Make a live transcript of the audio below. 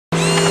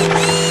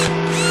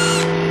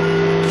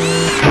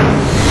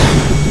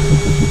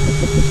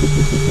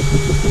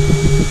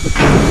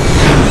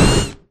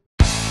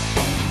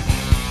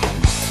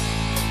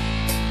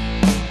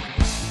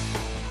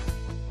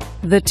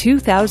The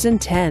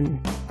 2010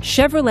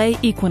 Chevrolet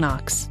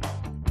Equinox.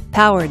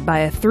 Powered by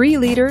a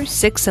 3-liter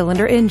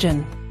 6-cylinder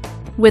engine.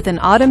 With an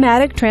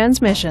automatic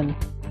transmission,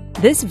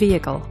 this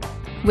vehicle,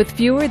 with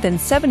fewer than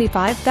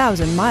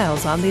 75,000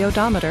 miles on the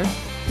odometer,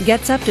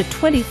 gets up to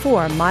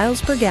 24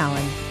 miles per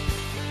gallon.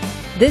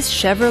 This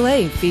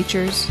Chevrolet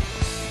features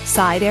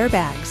side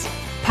airbags,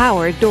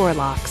 power door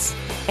locks,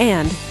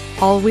 and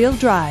all-wheel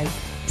drive.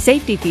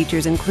 Safety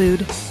features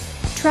include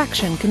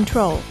traction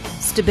control,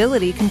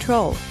 stability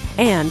control,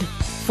 and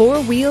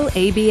 4-wheel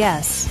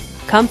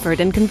ABS.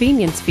 Comfort and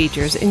convenience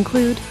features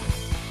include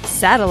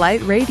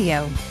satellite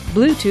radio,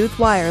 Bluetooth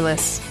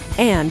wireless,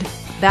 and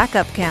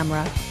backup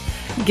camera.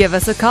 Give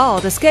us a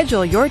call to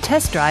schedule your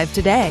test drive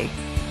today.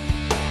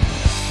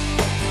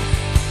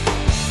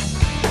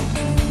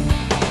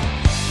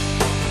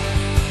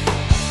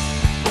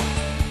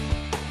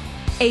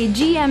 A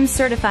GM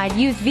certified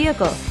used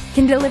vehicle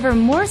can deliver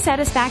more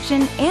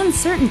satisfaction and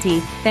certainty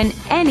than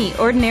any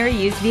ordinary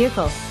used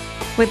vehicle.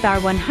 With our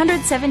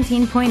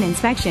 117-point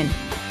inspection,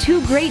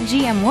 2 great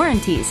GM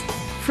warranties,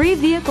 free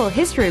vehicle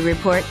history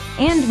report,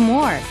 and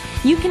more,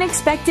 you can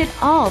expect it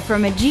all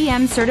from a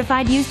GM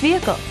certified used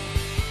vehicle.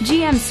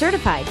 GM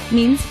certified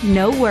means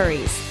no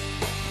worries.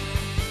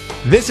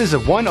 This is a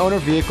one-owner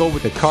vehicle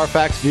with a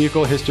Carfax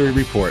Vehicle History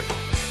Report.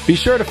 Be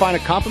sure to find a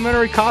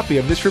complimentary copy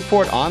of this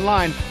report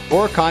online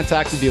or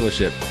contact the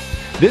dealership.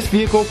 This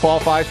vehicle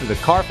qualifies for the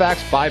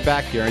Carfax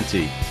Buyback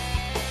Guarantee.